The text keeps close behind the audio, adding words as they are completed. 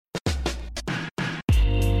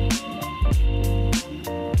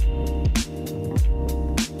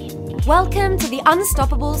Welcome to the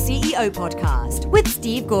Unstoppable CEO Podcast with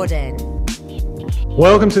Steve Gordon.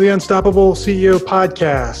 Welcome to the Unstoppable CEO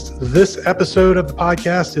Podcast. This episode of the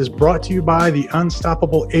podcast is brought to you by the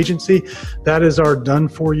Unstoppable Agency. That is our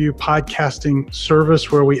done-for-you podcasting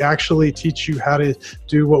service where we actually teach you how to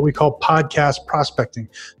do what we call podcast prospecting,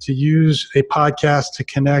 to use a podcast to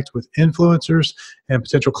connect with influencers and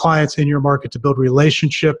potential clients in your market to build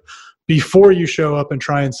relationship before you show up and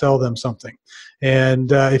try and sell them something.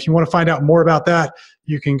 And if you want to find out more about that,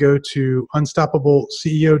 you can go to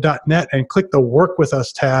unstoppableceo.net and click the Work With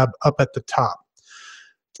Us tab up at the top.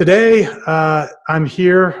 Today, I'm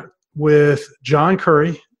here with John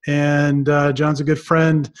Curry, and John's a good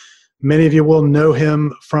friend. Many of you will know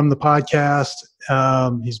him from the podcast.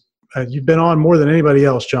 You've been on more than anybody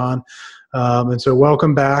else, John. And so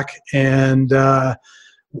welcome back. And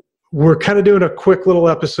we're kind of doing a quick little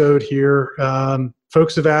episode here.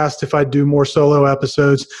 Folks have asked if I do more solo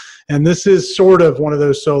episodes, and this is sort of one of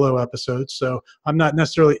those solo episodes. So I'm not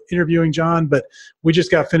necessarily interviewing John, but we just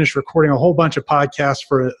got finished recording a whole bunch of podcasts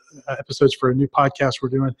for episodes for a new podcast we're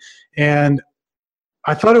doing. And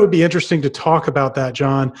I thought it would be interesting to talk about that,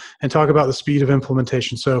 John, and talk about the speed of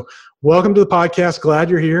implementation. So welcome to the podcast. Glad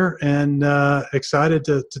you're here and excited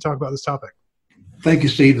to talk about this topic. Thank you,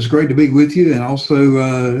 Steve. It's great to be with you. And also,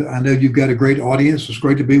 I know you've got a great audience. It's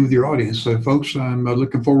great to be with your audience. So, folks, I'm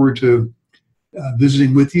looking forward to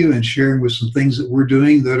visiting with you and sharing with some things that we're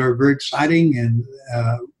doing that are very exciting. And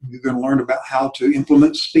you're going to learn about how to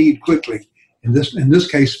implement speed quickly. In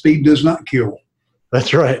this case, speed does not kill.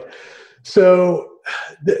 That's right. So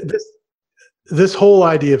this whole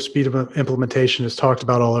idea of speed of implementation is talked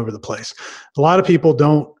about all over the place. A lot of people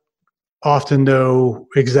don't often know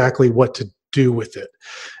exactly what to do with it.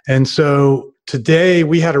 And so today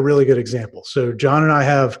we had a really good example. So John and I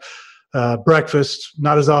have breakfast,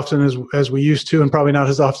 not as often as we used to, and probably not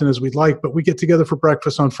as often as we'd like, but we get together for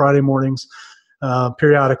breakfast on Friday mornings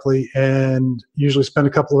periodically, and usually spend a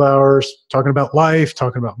couple of hours talking about life,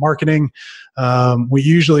 talking about marketing. We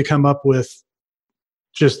usually come up with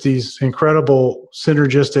just these incredible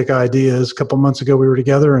synergistic ideas. A couple months ago, we were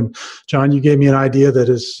together, and John, you gave me an idea that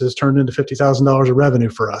has turned into $50,000 of revenue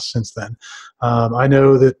for us since then. I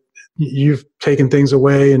know that you've taken things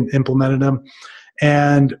away and implemented them.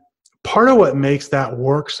 And part of what makes that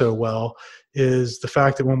work so well is the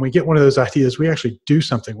fact that when we get one of those ideas, we actually do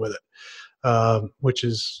something with it, which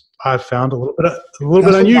is, I've found a little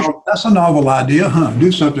bit unusual. That's a novel idea, huh?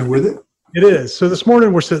 Do something with it. It is. So this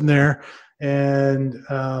morning we're sitting there, and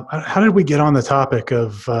how did we get on the topic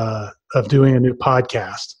of doing a new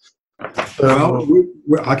podcast? Well,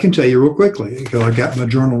 I can tell you real quickly, because I got my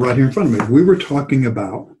journal right here in front of me. We were talking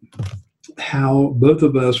about how both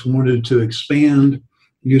of us wanted to expand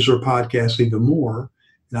user podcasts even more.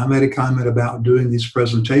 And I made a comment about doing these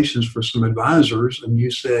presentations for some advisors, and you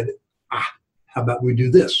said, how about we do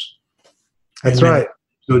this? That's right.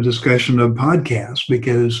 So a discussion of podcasts,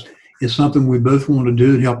 because it's something we both want to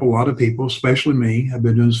do and help a lot of people, especially me. I've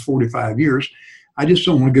been doing this 45 years. I just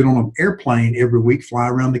don't want to get on an airplane every week, fly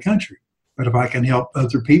around the country. But if I can help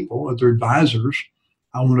other people, other advisors,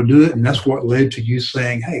 I want to do it. And that's what led to you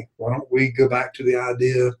saying, hey, why don't we go back to the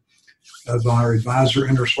idea of our advisor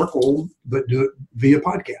inner circle, but do it via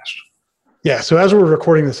podcast? Yeah. So as we're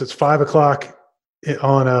recording this, it's 5:00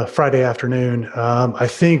 on a Friday afternoon. I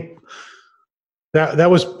think that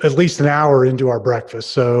was at least an hour into our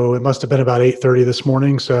breakfast. So it must have been about 8:30 this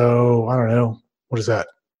morning. So I don't know. What is that?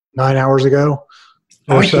 9 hours ago?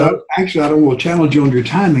 Actually, I don't want to challenge you on your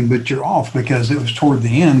timing, but you're off because it was toward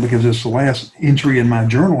the end, because it's the last entry in my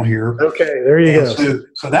journal here. Okay, there you go.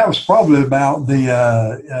 So that was probably about the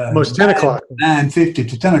almost 10 o'clock. 9:50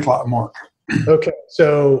 to 10 o'clock mark. Okay,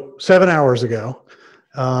 so 7 hours ago,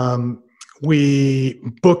 we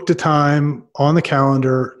booked a time on the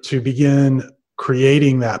calendar to begin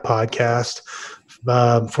creating that podcast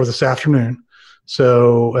for this afternoon.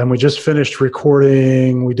 So, and we just finished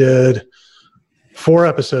recording. We did 4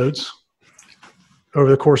 episodes over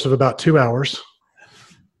the course of about 2 hours.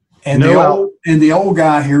 And the old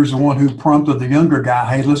guy here is the one who prompted the younger guy,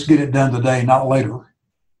 hey, let's get it done today, not later.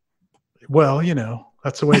 Well,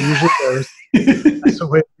 that's the way it usually goes. That's the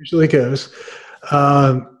way it usually goes.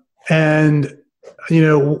 And,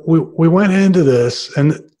 we went into this,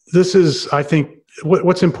 and this is, I think,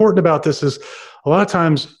 what's important about this is a lot of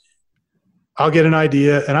times I'll get an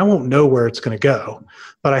idea and I won't know where it's going to go,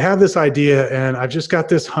 but I have this idea and I've just got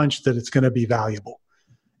this hunch that it's going to be valuable.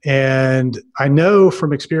 And I know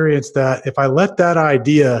from experience that if I let that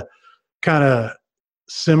idea kind of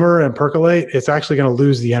simmer and percolate, it's actually going to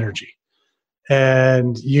lose the energy.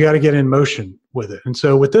 And you got to get in motion with it. And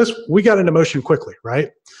so with this, we got into motion quickly,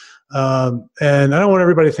 right? And I don't want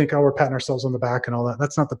everybody to think, oh, we're patting ourselves on the back and all that.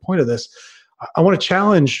 That's not the point of this. I want to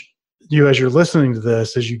challenge you as you're listening to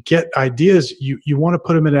this, as you get ideas, you want to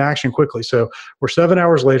put them into action quickly. So we're 7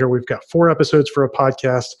 hours later. We've got 4 episodes for a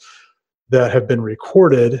podcast that have been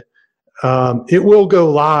recorded. It will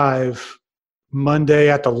go live Monday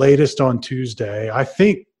at the latest on Tuesday. I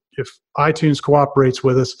think if iTunes cooperates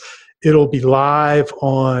with us, it'll be live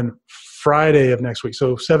on Friday of next week.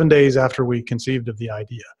 So 7 days after we conceived of the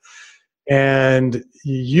idea. And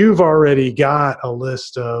you've already got a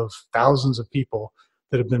list of thousands of people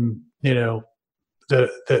that have been,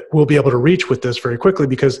 that we'll be able to reach with this very quickly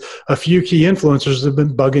because a few key influencers have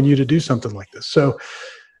been bugging you to do something like this. So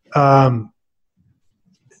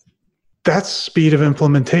that's speed of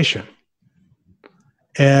implementation.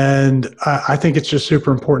 And I think it's just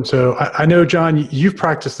super important. So I know, John, you've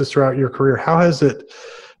practiced this throughout your career. How has it,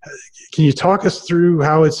 can you talk us through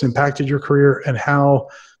how it's impacted your career and how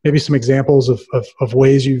maybe some examples of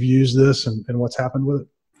ways you've used this and what's happened with it?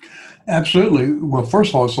 Absolutely. Well, first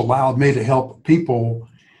of all, it's allowed me to help people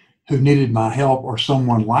who needed my help or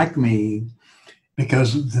someone like me,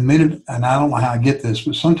 because the minute, and I don't know how I get this,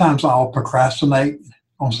 but sometimes I'll procrastinate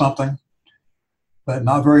on something, but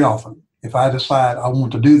not very often. If I decide I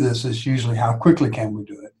want to do this, it's usually how quickly can we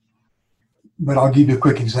do it. But I'll give you a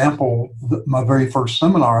quick example. My very first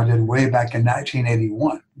seminar I did way back in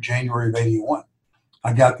 1981, January of 81.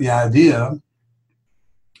 I got the idea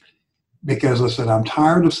because I said, I'm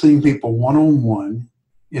tired of seeing people one-on-one.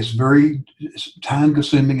 It's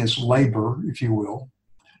time-consuming. It's labor, if you will.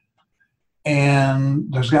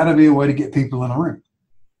 And there's got to be a way to get people in a room.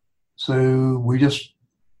 So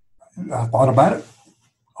I thought about it.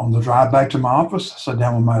 On the drive back to my office, I sat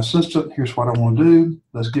down with my assistant. Here's what I want to do.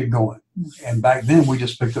 Let's get going. And back then, we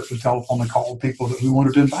just picked up the telephone and called people that we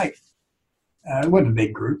wanted to invite. It wasn't a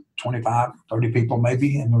big group, 25, 30 people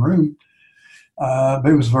maybe in the room. But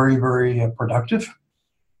it was very, very productive.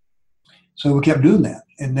 So we kept doing that.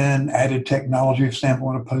 And then added technology,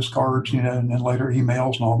 sampling of postcards, and then later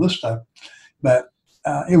emails and all this stuff. But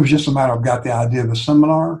it was just a matter of got the idea of a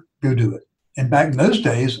seminar, go do it. And back in those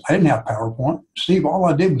days, I didn't have PowerPoint. Steve, all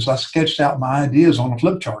I did was I sketched out my ideas on a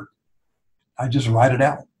flip chart. I just write it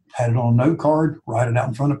out, had it on a note card, write it out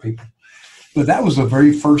in front of people. But that was the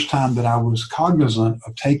very first time that I was cognizant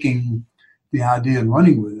of taking the idea and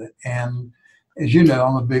running with it. And as you know,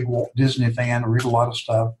 I'm a big Walt Disney fan. I read a lot of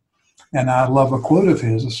stuff. And I love a quote of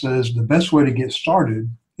his that says, the best way to get started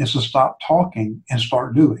is to stop talking and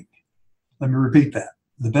start doing. Let me repeat that.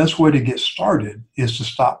 The best way to get started is to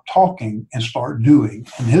stop talking and start doing.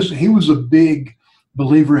 And he was a big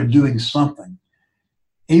believer in doing something.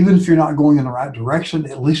 Even if you're not going in the right direction,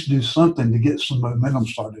 at least do something to get some momentum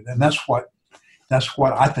started. And that's what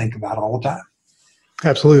I think about all the time.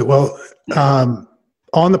 Absolutely. Well,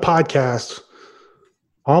 on the podcast,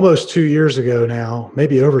 almost 2 years ago now,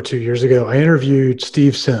 maybe over 2 years ago, I interviewed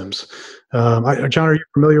Steve Sims. John, are you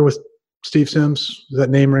familiar with Steve Sims? Does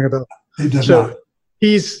that name ring a bell? It does not.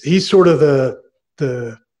 He's sort of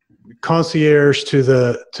the concierge to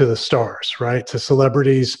the stars, right? To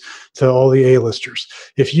celebrities, to all the A-listers.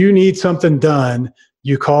 If you need something done,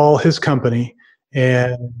 you call his company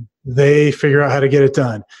and they figure out how to get it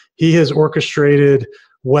done. He has orchestrated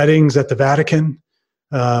weddings at the Vatican.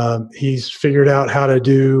 He's figured out how to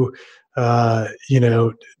do,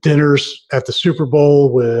 dinners at the Super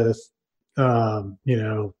Bowl with,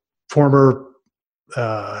 former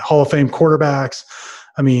Hall of Fame quarterbacks.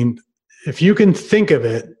 I mean, if you can think of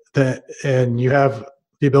it and you have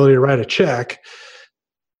the ability to write a check,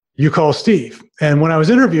 you call Steve. And when I was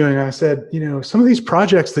interviewing, I said, some of these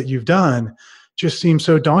projects that you've done just seem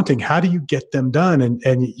so daunting. How do you get them done?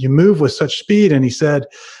 And you move with such speed. And he said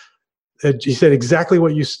exactly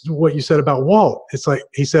what you said about Walt. It's like,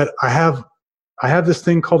 he said, I have this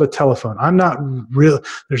thing called a telephone.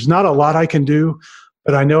 There's not a lot I can do,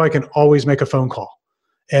 but I know I can always make a phone call.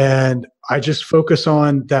 And I just focus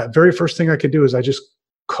on that very first thing I could do is I just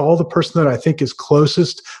call the person that I think is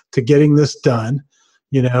closest to getting this done,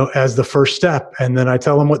 as the first step. And then I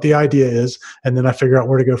tell them what the idea is, and then I figure out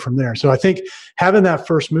where to go from there. So I think having that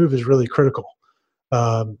first move is really critical.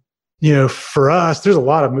 For us, there's a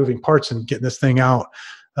lot of moving parts in getting this thing out,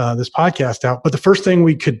 this podcast out. But the first thing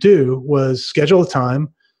we could do was schedule a time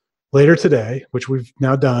later today, which we've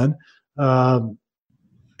now done,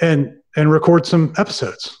 and record some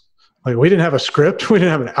episodes. Like, we didn't have a script. We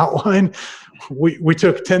didn't have an outline. We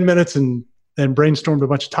took 10 minutes and brainstormed a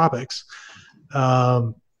bunch of topics.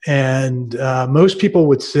 Most people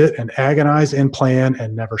would sit and agonize and plan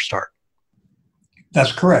and never start.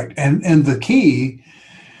 That's correct. And the key,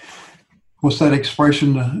 What's that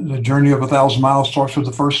expression? The journey of 1,000 miles starts with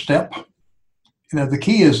the first step. The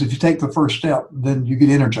key is if you take the first step, then you get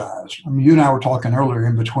energized. I mean, you and I were talking earlier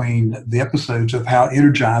in between the episodes of how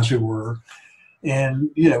energized we were. And,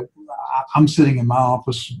 I'm sitting in my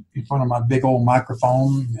office in front of my big old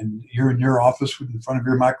microphone, and you're in your office in front of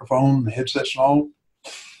your microphone, the headsets and all.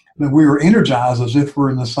 But we were energized as if we're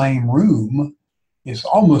in the same room. It's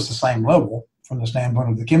almost the same level from the standpoint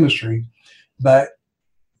of the chemistry. But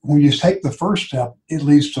when you take the first step, it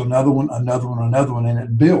leads to another one, another one, another one, and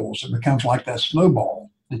it builds. It becomes like that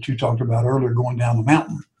snowball that you talked about earlier going down the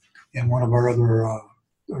mountain in one of our other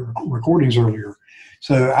recordings earlier.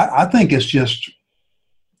 So I think it's just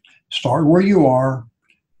start where you are,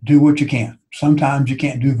 do what you can. Sometimes you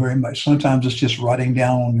can't do very much. Sometimes it's just writing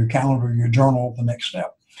down on your calendar, your journal, the next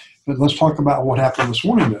step. But let's talk about what happened this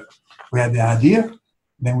morning, though. We had the idea,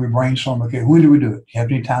 then we brainstorm, okay, when do we do it? Do you have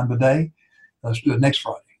any time today? Let's do it next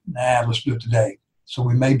Friday. Nah, let's do it today. So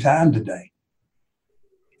we made time today.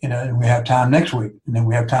 And we have time next week, and then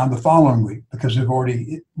we have time the following week because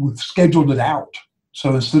we've scheduled it out.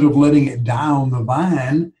 So instead of letting it die on the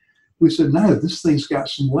vine, we said, no, this thing's got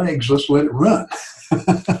some legs. Let's let it run.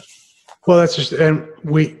 Well, that's just, and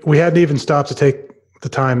we hadn't even stopped to take the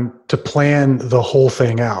time to plan the whole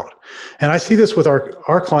thing out. And I see this with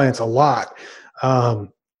our clients a lot.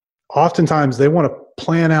 Oftentimes they want to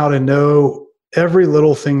plan out and know every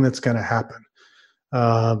little thing that's going to happen.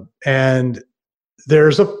 And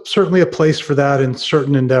there's certainly a place for that in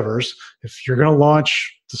certain endeavors. If you're going to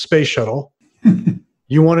launch the space shuttle,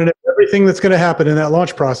 you want to know everything that's going to happen in that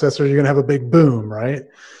launch process, or you're going to have a big boom, right?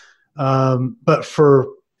 But for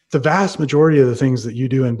the vast majority of the things that you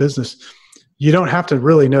do in business, you don't have to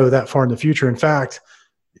really know that far in the future. In fact,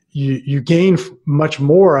 you gain much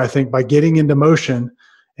more, I think, by getting into motion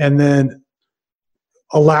and then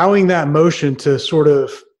allowing that motion to sort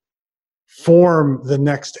of form the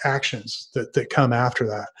next actions that come after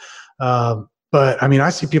that. But I mean,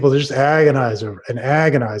 I see people that just agonize over and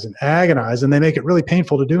agonize and agonize, and they make it really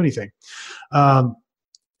painful to do anything. As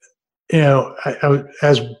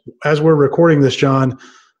we're recording this, John,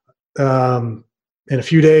 in a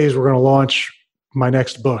few days, we're going to launch my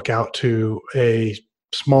next book out to a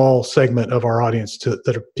small segment of our audience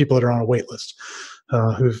that are people that are on a wait list,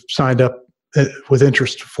 who've signed up with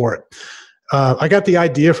interest for it. I got the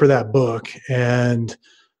idea for that book, and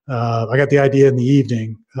I got the idea in the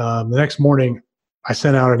evening. The next morning, I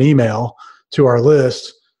sent out an email to our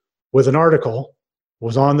list with an article,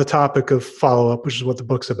 was on the topic of follow-up, which is what the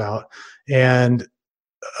book's about, and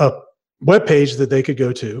a webpage that they could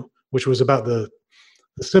go to, which was about the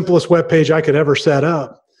simplest webpage I could ever set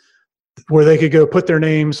up, where they could go put their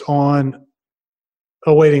names on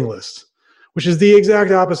a waiting list, which is the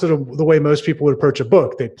exact opposite of the way most people would approach a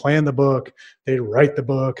book. They'd plan the book, they'd write the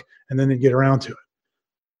book, and then they'd get around to it.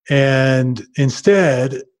 And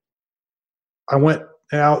instead, I went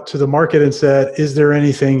out to the market and said, is there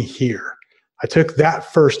anything here? I took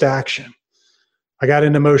that first action. I got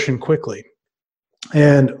into motion quickly.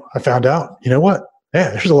 And I found out, you know what?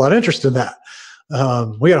 Yeah, there's a lot of interest in that.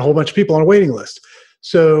 We got a whole bunch of people on a waiting list.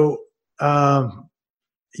 So, I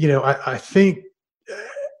think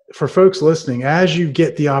for folks listening, as you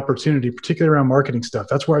get the opportunity, particularly around marketing stuff,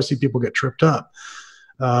 that's where I see people get tripped up.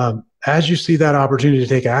 As you see that opportunity to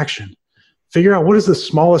take action, figure out what is the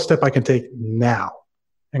smallest step I can take now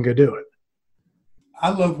and go do it. I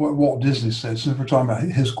love what Walt Disney said, since we're talking about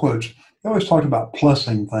his quotes. He always talked about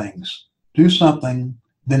plussing things. Do something,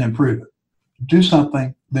 then improve it. Do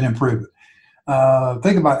something, then improve it.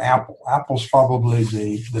 Think about Apple. Apple's probably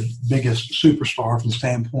the biggest superstar from the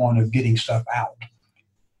standpoint of getting stuff out.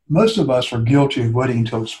 Most of us are guilty of waiting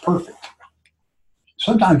until it's perfect.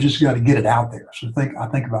 Sometimes you just got to get it out there. So I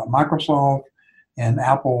think about Microsoft and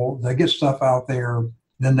Apple. They get stuff out there,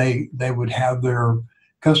 then they would have their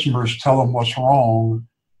customers tell them what's wrong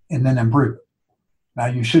and then improve it. Now,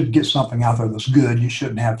 you should get something out there that's good. You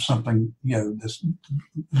shouldn't have something, that's,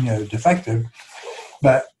 defective.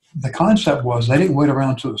 But the concept was they didn't wait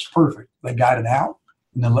around until it was perfect. They got it out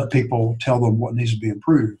and then let people tell them what needs to be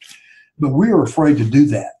improved. But we are afraid to do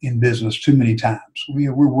that in business too many times.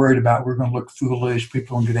 We're worried about we're going to look foolish,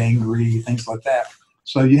 people will get angry, things like that.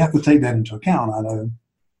 So you have to take that into account. I know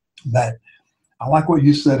that I like what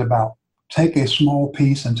you said about take a small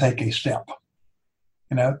piece and take a step.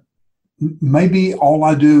 Maybe all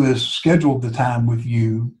I do is schedule the time with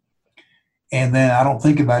you, and then I don't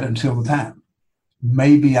think about it until the time.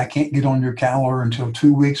 Maybe I can't get on your calendar until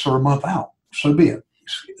 2 weeks or a month out. So be it.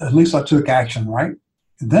 At least I took action, right?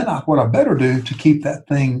 And then what I better do to keep that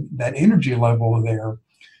energy level there,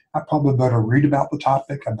 I probably better read about the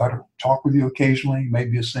topic. I better talk with you occasionally,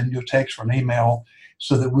 maybe send you a text or an email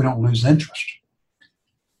so that we don't lose interest.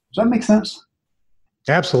 Does that make sense?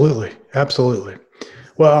 Absolutely. Absolutely.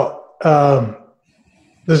 Well,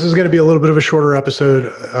 this is going to be a little bit of a shorter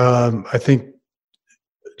episode. I think,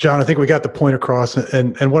 John, I think we got the point across.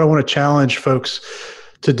 And what I want to challenge folks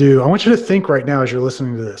to do, I want you to think right now as you're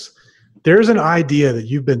listening to this. There's an idea that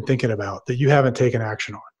you've been thinking about that you haven't taken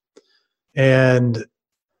action on. And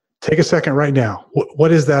take a second right now.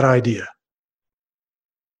 What is that idea?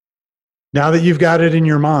 Now that you've got it in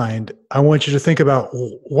your mind, I want you to think about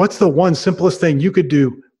what's the one simplest thing you could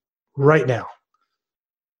do right now.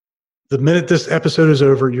 The minute this episode is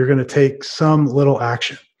over, you're going to take some little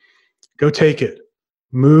action. Go take it.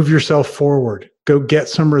 Move yourself forward. Go get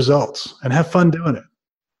some results and have fun doing it.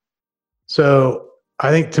 So I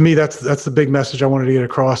think, to me, that's the big message I wanted to get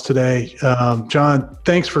across today. John,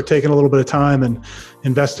 thanks for taking a little bit of time and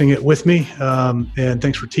investing it with me. And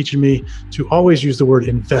thanks for teaching me to always use the word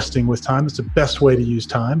investing with time. It's the best way to use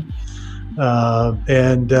time.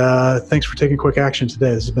 And thanks for taking quick action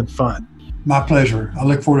today. This has been fun. My pleasure. I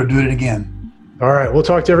look forward to doing it again. All right. We'll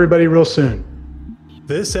talk to everybody real soon.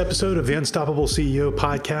 This episode of the Unstoppable CEO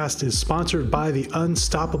podcast is sponsored by the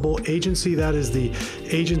Unstoppable Agency. That is the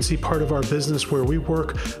agency part of our business where we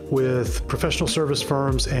work with professional service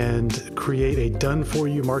firms and create a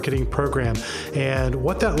done-for-you marketing program. And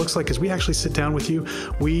what that looks like is we actually sit down with you.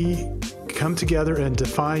 We come together and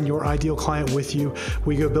define your ideal client with you.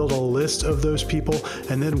 We go build a list of those people,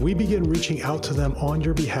 and then we begin reaching out to them on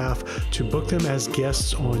your behalf to book them as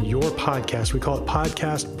guests on your podcast. We call it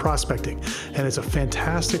podcast prospecting, and it's a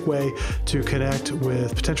fantastic way to connect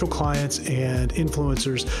with potential clients and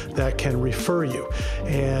influencers that can refer you.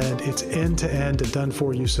 And it's end-to-end, a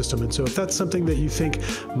done-for-you system. And so if that's something that you think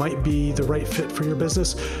might be the right fit for your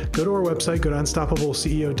business, go to our website, go to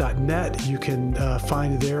unstoppableceo.net. You can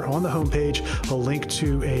find there on the homepage a link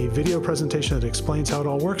to a video presentation that explains how it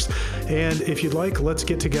all works. And if you'd like, let's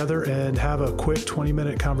get together and have a quick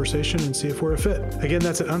 20-minute conversation and see if we're a fit. Again,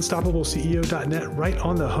 that's at unstoppableceo.net. Right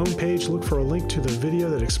on the homepage, look for a link to the video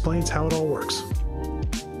that explains how it all works.